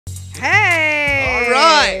Hey. All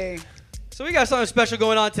right. So we got something special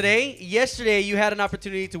going on today. Yesterday, you had an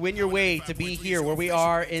opportunity to win your way to be here where we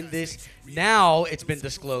are in this, now it's been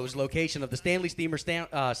disclosed, location of the Stanley Steamer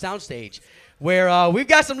Soundstage, where we've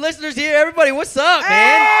got some listeners here. Everybody, what's up,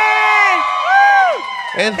 man?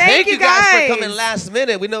 And thank you guys for coming last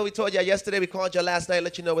minute. We know we told you yesterday. We called you last night,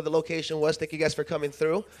 let you know where the location was. Thank you guys for coming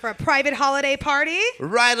through. For a private holiday party.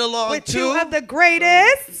 Right along with two of the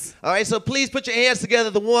greatest. All right, so please put your hands together.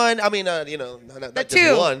 The one, I mean, not the just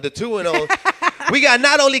two. one, the two and all. We got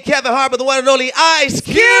not only Kevin Hart, but the one and only Ice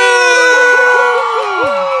Cube.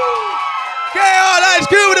 Hart Ice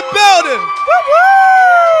Cube in the building.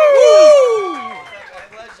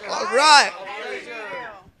 Woo! All right.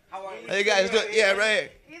 How you guys doing? Yeah,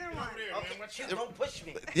 right here. Either one. Okay. Don't push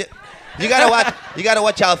me. Yeah. You gotta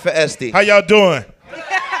watch out for SD. How y'all doing?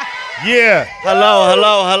 Yeah. Hello,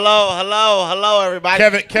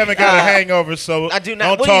 everybody. Kevin got a hangover, so I do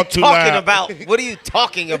not. Don't talk too loud. What are you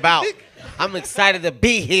talking about? I'm excited to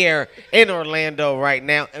be here in Orlando right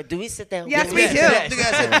now. Do we sit down? Yes, we do. I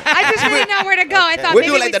just didn't know where to go. I thought We're maybe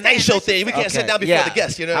doing like the we'd night stand. show thing. We can't sit down before the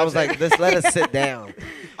guests, you know. I was like, let us sit down.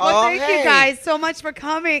 Well, thank you guys so much for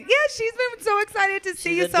coming. Yeah, she's been so excited to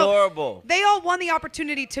see you. Adorable. So they all won the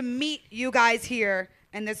opportunity to meet you guys here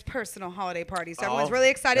in this personal holiday party. So everyone's really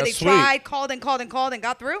excited. They tried, called, and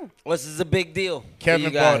got through. Well, this is a big deal.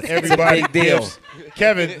 Kevin bought everybody gifts.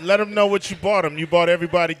 Kevin, let them know what you bought them. You bought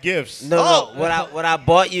everybody gifts. No. What I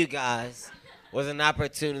bought you guys was an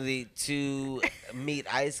opportunity to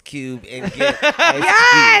meet Ice Cube and get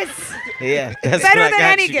Ice Cube. Yeah, that's better what than I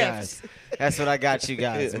got any you guys. That's what I got you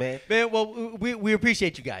guys, man. Man, well, we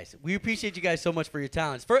appreciate you guys. We appreciate you guys so much for your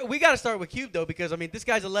talents. We got to start with Cube, though, because, I mean, this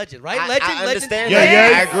guy's a legend, right? I understand Yeah,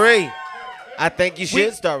 that. yeah. I agree. I think you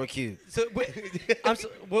should start with Cube. So,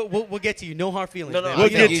 we'll get to you. No hard feelings. No, man. We'll I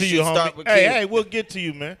get think to you you, should start homie. with Hey, Cube. we'll get to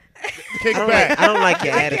you, man. Kick back. I don't like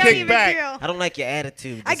your I can't attitude. even back. deal. I don't like your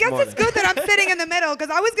attitude. I guess it's good that I'm sitting in the middle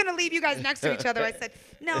because I was going to leave you guys next to each other. I said,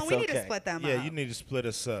 no, It's we need to okay. split them Yeah, up. you need to split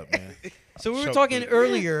us up, man. So we were Choke talking me.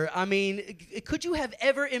 earlier. I mean, could you have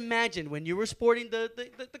ever imagined when you were sporting the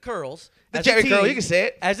curls, The as Jerry a teen, curl, you can say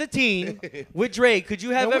it. as a teen with Drake? Could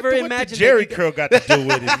you have Now, ever what imagined the Jerry that you curl got to do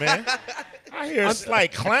with it, man? I hear a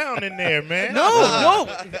slight clown in there, man. No.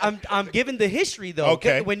 I'm giving the history though.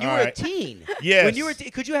 Okay, When you all were a right. teen. Yes. When you were,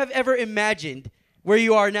 could you have ever imagined where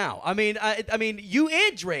you are now? I mean, you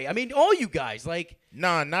and Dre. I mean, all you guys. Like,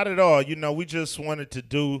 Nah, not at all. You know, we just wanted to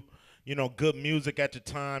do, good music at the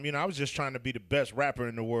time. I was just trying to be the best rapper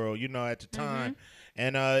in the world, at the time.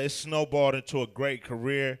 And it snowballed into a great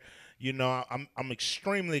career. I'm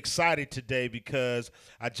extremely excited today because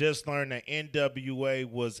I just learned that N.W.A.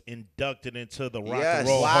 was inducted into the Rock and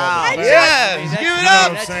Roll Hall of Fame. Yes. Give it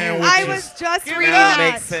up. What I'm saying, I which was is- just reading Now it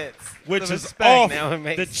that. makes sense. which The is respect. off Now it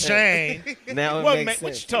makes the sense. chain. Now it What makes ma- sense.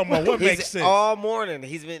 what you talking about? What makes sense? All morning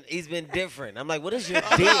he's been different. I'm like, what is your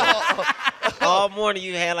deal? All morning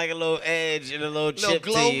you had like a little edge and a little chip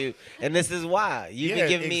glow. to you, and this is why you've Yeah, been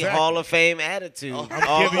giving me exactly. Hall of Fame attitude. I'm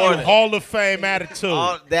all giving morning. you Hall of Fame attitude.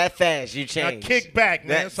 All that fast. You Now changed. kick back,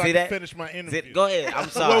 man, so I see can that? finish my interview. Go ahead. I'm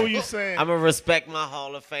sorry. What were you saying? I'm gonna respect my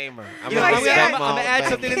Hall of Famer. I'm you know, gonna I'm respect my gonna Hall add of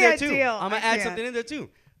something in Famer. there Can't too. deal. I'm gonna I add can't. something in there too.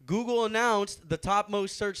 Google announced the top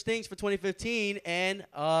most searched things for 2015, and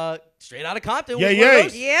Straight Outta Compton was one Yeah. of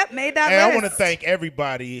those. Yep, made that Hey, list. I want to thank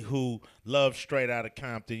everybody who loved Straight Outta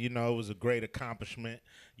Compton. It was a great accomplishment.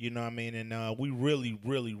 You know what I mean? And we really,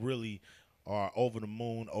 really, really are over the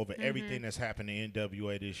moon over everything that's happened to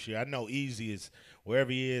N.W.A. this year. I know Easy is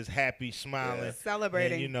wherever he is, happy, smiling.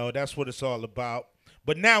 Celebrating. And, that's what it's all about.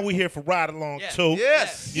 But now we're here for Ride Along, too.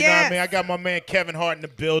 Yes. You know what I mean? I got my man Kevin Hart in the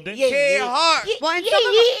building. Kevin Hart. Well, and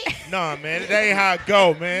some of Nah, man, that ain't how it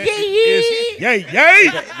go, man. It's,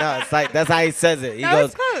 No, it's like that's how he says it. He that goes,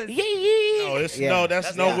 was close. No, it's Yeah.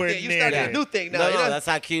 that's nowhere You near started a that. new thing now. no, you know? that's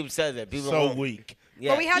how Cube says it. People So won't- weak. Yeah.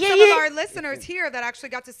 Well, we had some of our listeners here that actually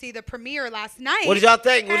got to see the premiere last night. What did y'all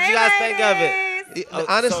think? What did you guys think of ladies. it?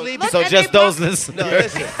 Honestly, Look, So and just they those brought- listeners. no,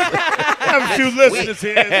 listen. I have a few listeners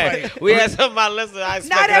here. It's like, We had some of my listeners. I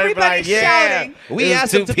expected Not everybody's everybody, shouting. We It was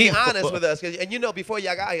asked them two to be people. honest with us, and before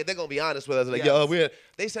y'all got here, they're gonna be honest with us. Like, yo,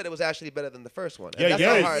 they said it was actually better than the first one. And Yeah, that's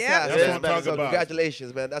yeah. a hard Yeah. task. That's man. what I'm talking So about.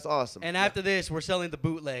 Congratulations, man. That's awesome. And after this, we're selling the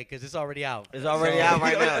bootleg because it's already out. It's already out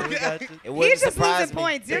right now. We got- It He's wouldn't just surprise losing me.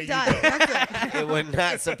 points. You're There done. you go. That's it. It would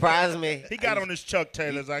not surprise me. he got on his Chuck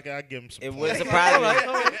Taylors. I give him some. It points. wouldn't surprise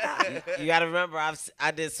me. You got to remember,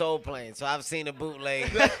 I did Soul Plane, so I've seen a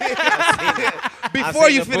bootleg. Before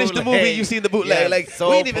you finished the movie, you seen the bootleg. Yes, like,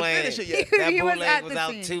 Soul we didn't even Plane. finish it yet. That He was bootleg at was the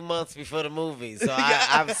out scene. 2 months before the movie, so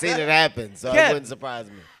I've seen it happen. So Yeah. it wouldn't surprise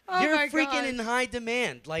me. Oh You're my freaking God. in high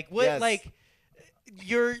demand. Like what? Yes. Like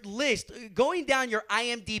your list, going down your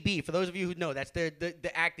IMDb, for those of you who know, that's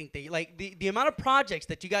the acting thing, like the amount of projects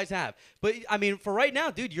that you guys have. But I mean, for right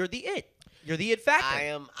now, dude, you're the it. You're the it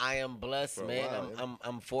factor. I am blessed, man.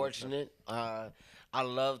 I'm fortunate. I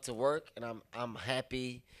love to work, and I'm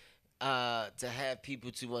happy to have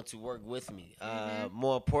people to want to work with me.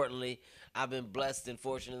 More importantly, I've been blessed and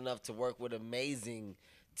fortunate enough to work with amazing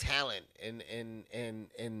talent,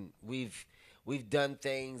 and we've done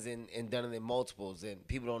things and done it in multiples. And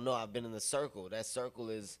people don't know I've been in the circle. That circle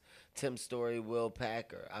is Tim Story, Will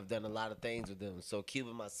Packer. I've done a lot of things with them. So Cube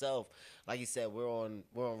and myself, like you said, we're on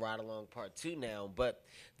Ride Along Part 2 now. But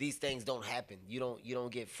these things don't happen. You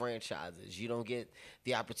don't get franchises. You don't get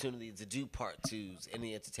the opportunity to do Part 2s in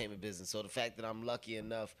the entertainment business. So the fact that I'm lucky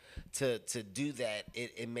enough to do that,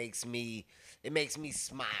 it makes me smile. It makes me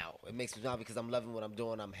smile because I'm loving what I'm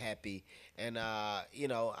doing. I'm happy, and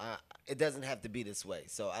it doesn't have to be this way.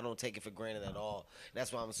 So I don't take it for granted at all.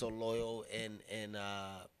 That's why I'm so loyal and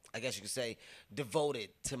I guess you could say devoted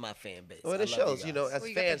to my fan base. Well, it shows, as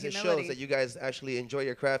fans, it shows that you guys actually enjoy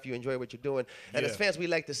your craft, you enjoy what you're doing. And as fans, we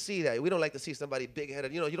like to see that. We don't like to see somebody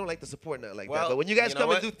big-headed. You don't like to support nothing like that. But when you guys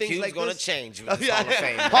come and do things like this. Cube's going to change with his Hall of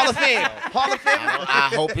Fame. Hall of Fame. Hall of Fame.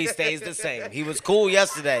 I hope he stays the same. He was cool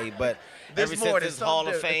yesterday, but ever since morning, his Hall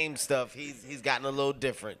of Fame stuff, he's gotten a little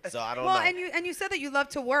different. So I don't know. Well, and you said that you love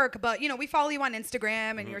to work, but we follow you on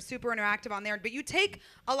Instagram and you're super interactive on there. But you take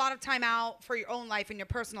a lot of time out for your own life and your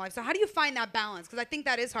personal life. So how do you find that balance? Because I think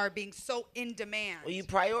that is hard, being so in demand. Well, you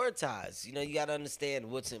prioritize. You got to understand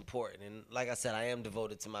what's important. And like I said, I am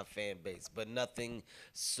devoted to my fan base, but nothing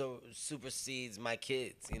supersedes my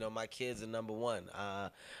kids. My kids are number one.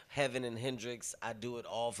 Heaven and Hendrix, I do it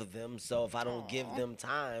all for them. So if I don't give them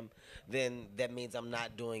time, then that means I'm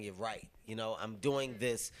not doing it right. I'm doing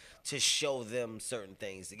this to show them certain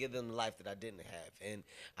things, to give them the life that I didn't have, and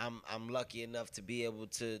I'm lucky enough to be able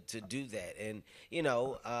to do that. And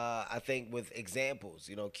I think with examples,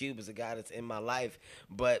 Cube is a guy that's in my life,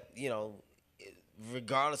 but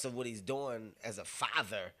regardless of what he's doing as a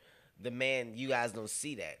father, the man, you guys don't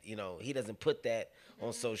see that. He doesn't put that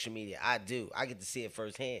on social media. I do. I get to see it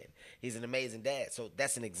firsthand. He's an amazing dad. So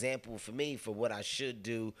that's an example for me for what I should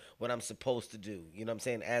do, what I'm supposed to do. You know what I'm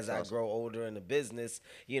saying? As I grow older in the business,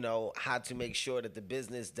 how to make sure that the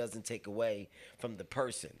business doesn't take away from the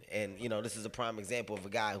person. And, this is a prime example of a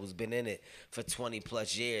guy who's been in it for 20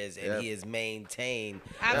 plus years and he has maintained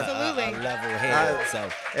a level head.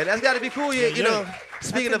 And that's got to be cool.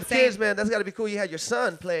 Speaking of kids, man, that's got to be cool. You had your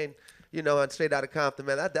son playing on Straight Outta Compton,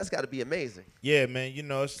 man. That's got to be amazing. Yeah, man.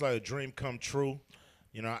 It's like a dream come true.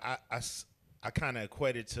 I kind of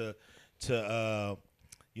equate it to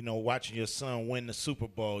watching your son win the Super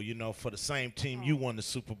Bowl, for the same team you won the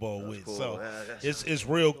Super Bowl with. Cool. So Yeah, it's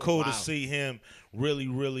real cool to see him really,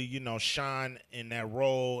 shine in that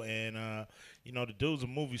role. And, the dude's a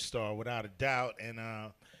movie star without a doubt. And,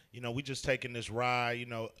 we just taking this ride.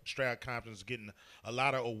 Straight Outta Compton's getting a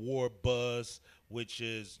lot of award buzz, which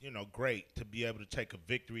is, great to be able to take a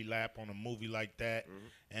victory lap on a movie like that.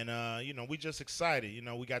 And, we just excited.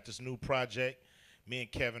 We got this new project. Me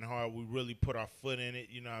and Kevin Hart, we really put our foot in it.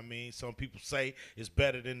 You know what I mean? Some people say it's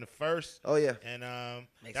better than the first. Oh, yeah. And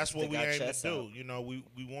that's what we aim to do.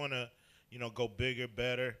 We want to, go bigger,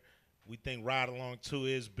 better. We think Ride Along 2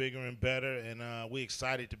 is bigger and better. And we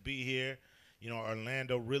excited to be here.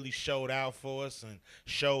 Orlando really showed out for us and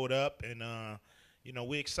showed up. And,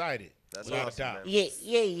 we excited. That's awesome, man.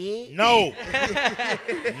 Yeah. No.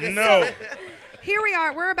 No. Here we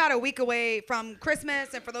are. We're about a week away from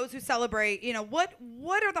Christmas, and for those who celebrate,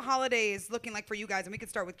 what are the holidays looking like for you guys? And we can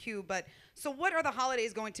start with Q, but so what are the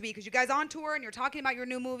holidays going to be? Because you guys on tour and you're talking about your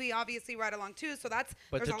new movie, obviously Ride Along 2, so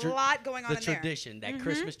there's a lot going on in there. The tradition, that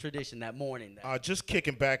Christmas tradition, that morning. Just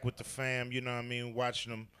kicking back with the fam,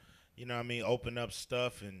 watching them, open up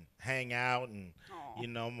stuff and hang out, and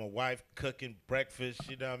my wife cooking breakfast,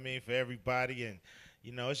 for everybody, and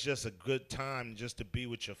it's just a good time just to be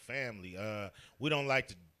with your family. We don't like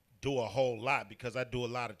to do a whole lot because I do a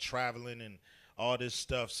lot of traveling and all this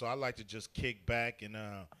stuff, so I like to just kick back and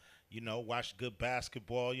watch good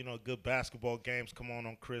basketball. Good basketball games come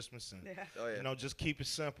on Christmas, and just keep it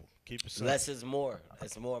simple. Less is more.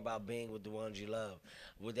 It's more about being with the ones you love.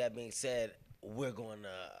 With that being said, we're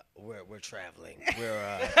traveling. So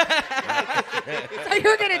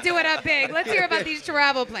you're gonna do it up big. Let's hear about these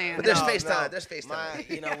travel plans. But there's FaceTime. There's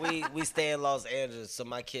FaceTime. We stay in Los Angeles, so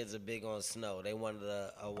my kids are big on snow. They wanted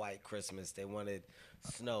a white Christmas. They wanted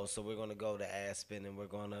snow, so we're gonna go to Aspen and we're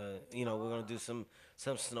gonna do some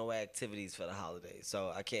snow activities for the holidays.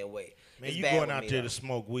 So I can't wait. Man, you going out there to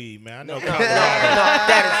smoke weed, man? I know Colorado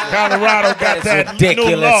got that ridiculous.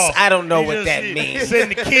 new law. I don't know what that means. Send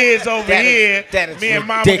the kids over here. Me and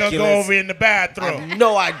mama gonna go over in the bathroom. I have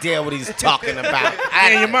no idea what he's talking about.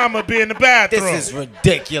 And your mama be in the bathroom. This is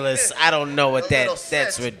ridiculous. I don't know what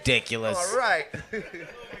that's ridiculous. All right.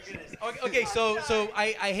 Okay, so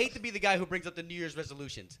I hate to be the guy who brings up the New Year's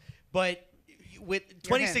resolutions, but with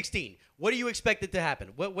 2016, what are you expected to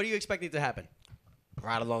happen? What are you expecting to happen?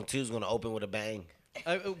 Ride Along 2 is going to open with a bang.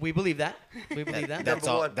 We believe that. We believe that.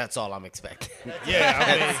 That's all I'm expecting. Yeah,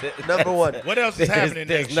 I mean, number one. What else is happening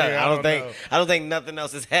next year? I don't think nothing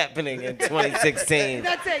else is happening in 2016.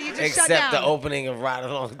 That's it. You just except shut down. the opening of Ride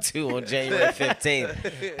Along 2 on January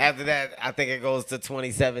 15th. After that, I think it goes to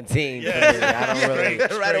 2017. Yeah. I don't really.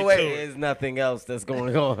 Right away. There's nothing else that's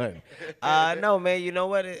going on. No, man. You know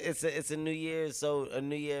what? It's a new year, so a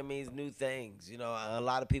new year means new things. You know, a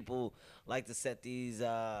lot of people like to set these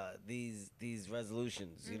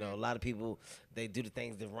resolutions. You know, a lot of people, they do the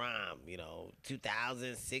things that rhyme. You know,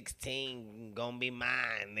 2016 gonna be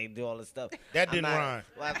mine. They do all this stuff. That didn't rhyme.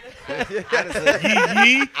 Well,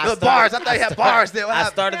 Bars. I thought you had bars there. I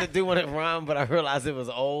started to do one that rhymed, but I realized it was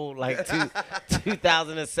old. Like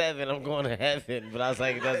 2007, I'm going to heaven. But I was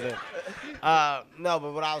like, it doesn't. No,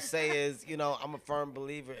 but what I'll say is, you know, I'm a firm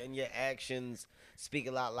believer in your actions speak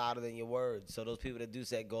a lot louder than your words. So those people that do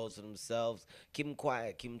set goals for themselves, keep them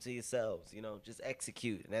quiet, keep them to yourselves. You know, just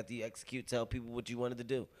execute. And after you execute, tell people what you wanted to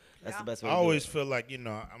do. That's the best way to do it. I always feel like, you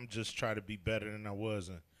know, I'm just trying to be better than I was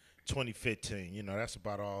in 2015. You know, that's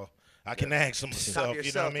about all I can ask myself.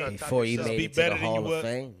 You know what I mean? Before you made it to the Hall of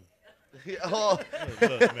Fame. Look,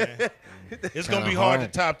 man. It's going to be hard to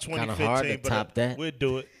top 2015, but we'll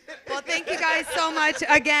do it. Well, thank you guys so much.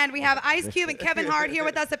 Again, we have Ice Cube and Kevin Hart here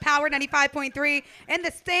with us at Power 95.3 and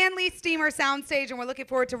the Stanley Steamer Soundstage, and we're looking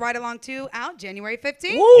forward to Ride Along 2 out January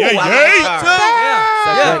 15th. Woo! Yeah.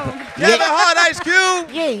 Kevin Hart, Ice Cube.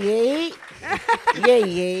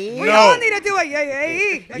 We all need to do a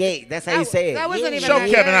yeah. Yeah, that's how you say it. That wasn't even Show that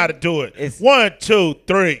Kevin good. how to do it. 1, 2,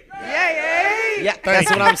 3. Yeah, that's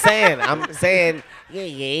what I'm saying. I'm saying,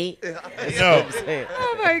 yeah. No.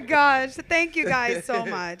 Oh, my gosh. Thank you guys so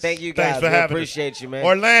much. Thank you guys. Thanks for having appreciate us. you, man.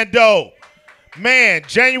 Orlando, man,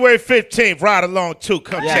 January 15th, Ride Along 2.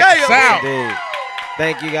 Come check us out. Indeed.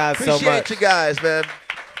 Thank you guys so much. Appreciate you guys, man.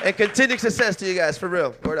 And continued success to you guys, for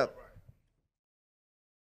real. Word up.